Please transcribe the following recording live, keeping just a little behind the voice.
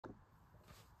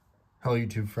Hello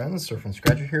YouTube friends, Surf and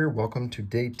Scratcher here. Welcome to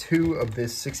day 2 of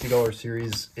this $60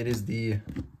 series. It is the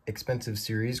expensive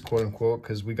series, quote unquote,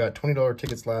 because we got $20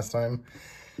 tickets last time.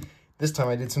 This time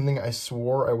I did something I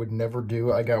swore I would never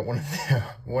do. I got one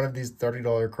of these $30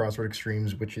 Crossword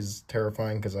Extremes, which is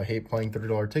terrifying because I hate playing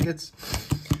 $30 tickets.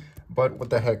 But what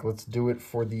the heck, let's do it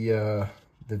for the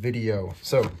video.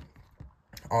 So,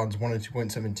 odds 1 in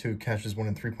 2.72, cash is 1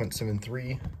 in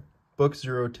 3.73, book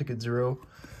 0, ticket 0.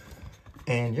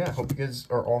 And yeah, hope you guys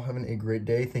are all having a great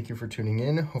day. Thank you for tuning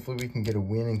in. Hopefully we can get a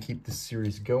win and keep this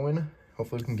series going.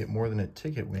 Hopefully we can get more than a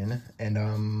ticket win.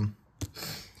 And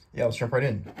yeah, let's jump right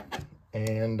in.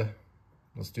 And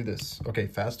let's do this. Okay,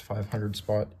 fast 500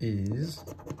 spot is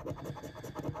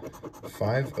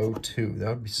 502. That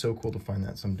would be so cool to find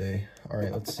that someday. All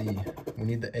right, let's see. We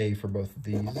need the A for both of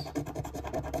these.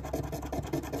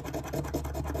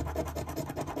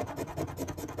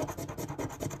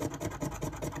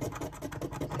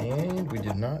 And we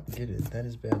did not get it. That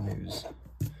is bad news.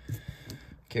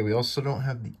 Okay, we also don't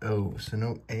have the O. So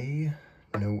no A,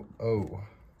 no O.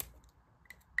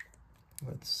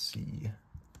 Let's see.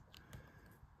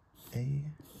 A,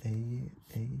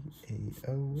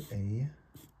 O,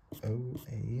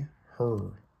 A, her.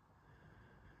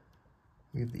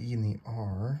 We have the E and the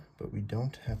R, but we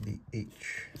don't have the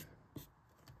H.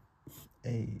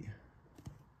 A.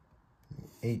 No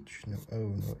H, no O,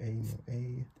 no A, no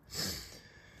A.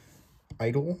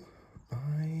 Idle,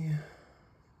 I,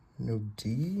 no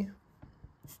D,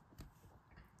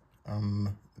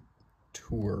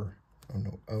 tour, oh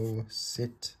no O,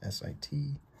 sit,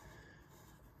 S-I-T,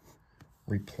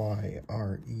 reply,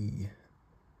 R-E,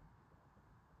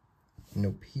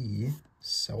 no P,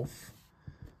 self,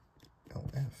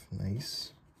 L-F,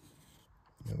 nice,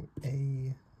 no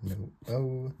A, no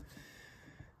O,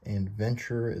 and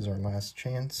venture is our last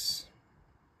chance.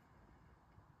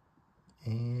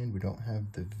 And we don't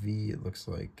have the V, it looks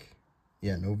like.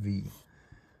 Yeah, no V.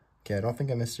 Okay, I don't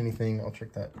think I missed anything. I'll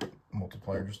check that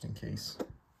multiplier just in case.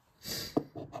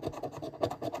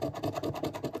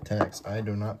 10x. I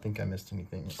do not think I missed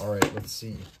anything. All right, let's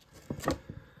see.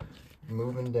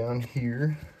 Moving down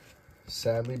here.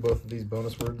 Sadly, both of these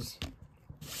bonus words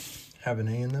have an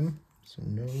A in them, so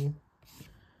no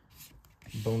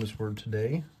bonus word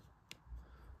today.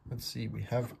 Let's see, we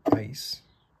have ice.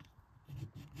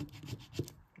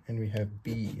 And we have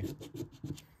B.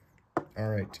 All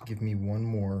right, give me one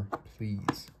more,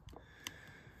 please.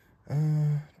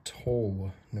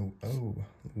 Toll, no O,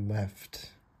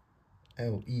 left,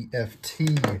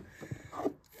 L-E-F-T.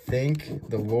 Thank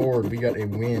the Lord, we got a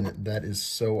win. That is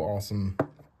so awesome.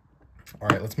 All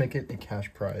right, let's make it a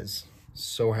cash prize.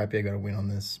 So happy I got a win on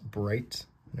this. Bright,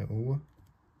 no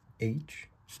H.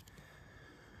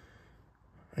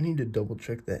 I need to double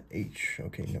check that H.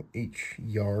 Okay, no H,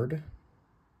 yard.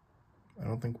 I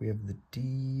don't think we have the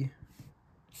D.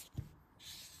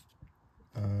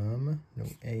 No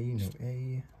A, no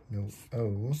A, no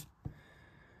O.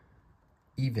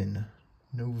 Even,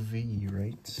 no V,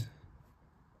 right?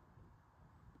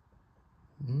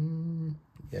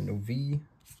 Yeah, no V.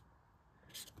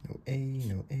 No A,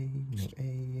 no A, no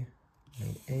A,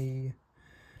 no A,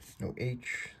 no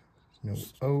H, no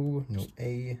O, no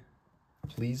A.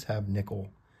 Please have nickel.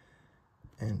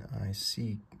 And I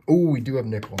see. Oh, we do have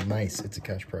nickel. Nice. It's a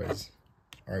cash prize.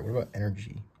 All right. What about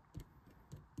energy?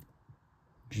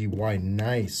 GY.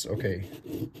 Nice. Okay.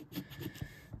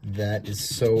 That is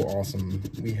so awesome.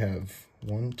 We have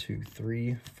 1, 2,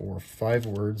 3, 4, 5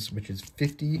 words, which is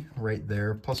 50 right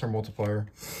there, plus our multiplier.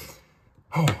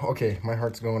 Oh, okay. My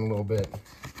heart's going a little bit.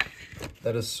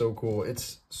 That is so cool.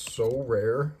 It's so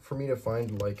rare for me to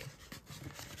find, like,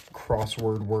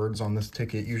 crossword words on this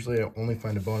ticket. Usually I only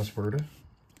find a bonus word.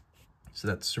 So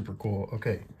that's super cool.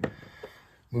 Okay,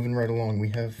 moving right along. We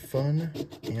have fun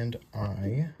and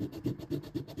I.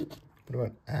 What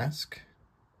about ask?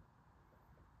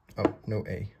 Oh, no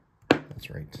A. That's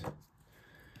right.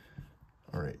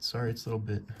 All right, sorry, it's a little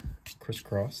bit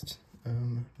crisscrossed.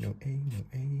 No A, no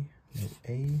A, no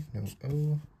A, no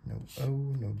O, no O,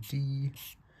 no D.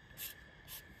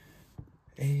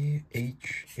 A,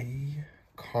 H, A,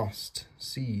 cost,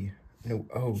 C. No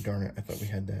O, darn it, I thought we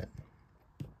had that.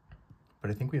 But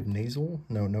I think we have nasal.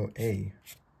 No, no A.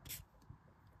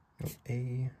 No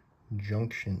A.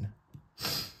 Junction.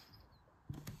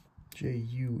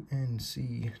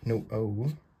 J-U-N-C. No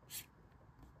O.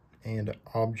 And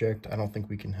object, I don't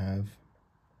think we can have.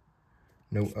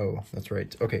 No O. That's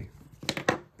right. Okay.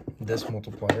 This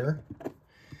multiplier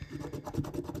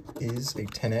is a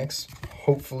 10x.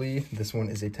 Hopefully this one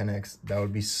is a 10x. That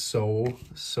would be so,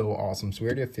 so awesome. So we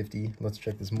already have 50. Let's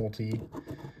check this multi.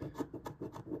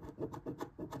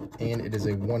 and it is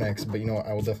a 1X, but you know what?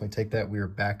 I will definitely take that. We are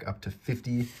back up to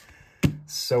 50.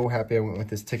 So happy I went with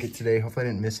this ticket today. Hopefully I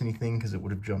didn't miss anything because it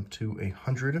would have jumped to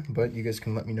 100, but you guys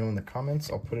can let me know in the comments.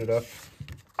 I'll put it up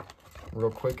real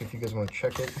quick if you guys want to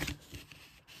check it.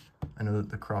 I know that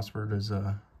the crossword is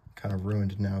kind of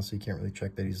ruined now, so you can't really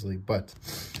check that easily, but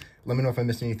let me know if I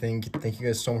missed anything. Thank you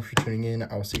guys so much for tuning in.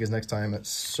 I will see you guys next time.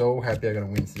 So happy I got a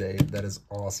win today. That is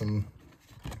awesome,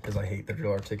 because I hate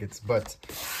 $30 tickets, but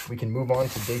we can move on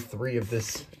to day 3 of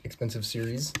this expensive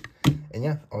series. And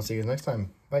yeah, I'll see you guys next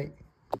time. Bye.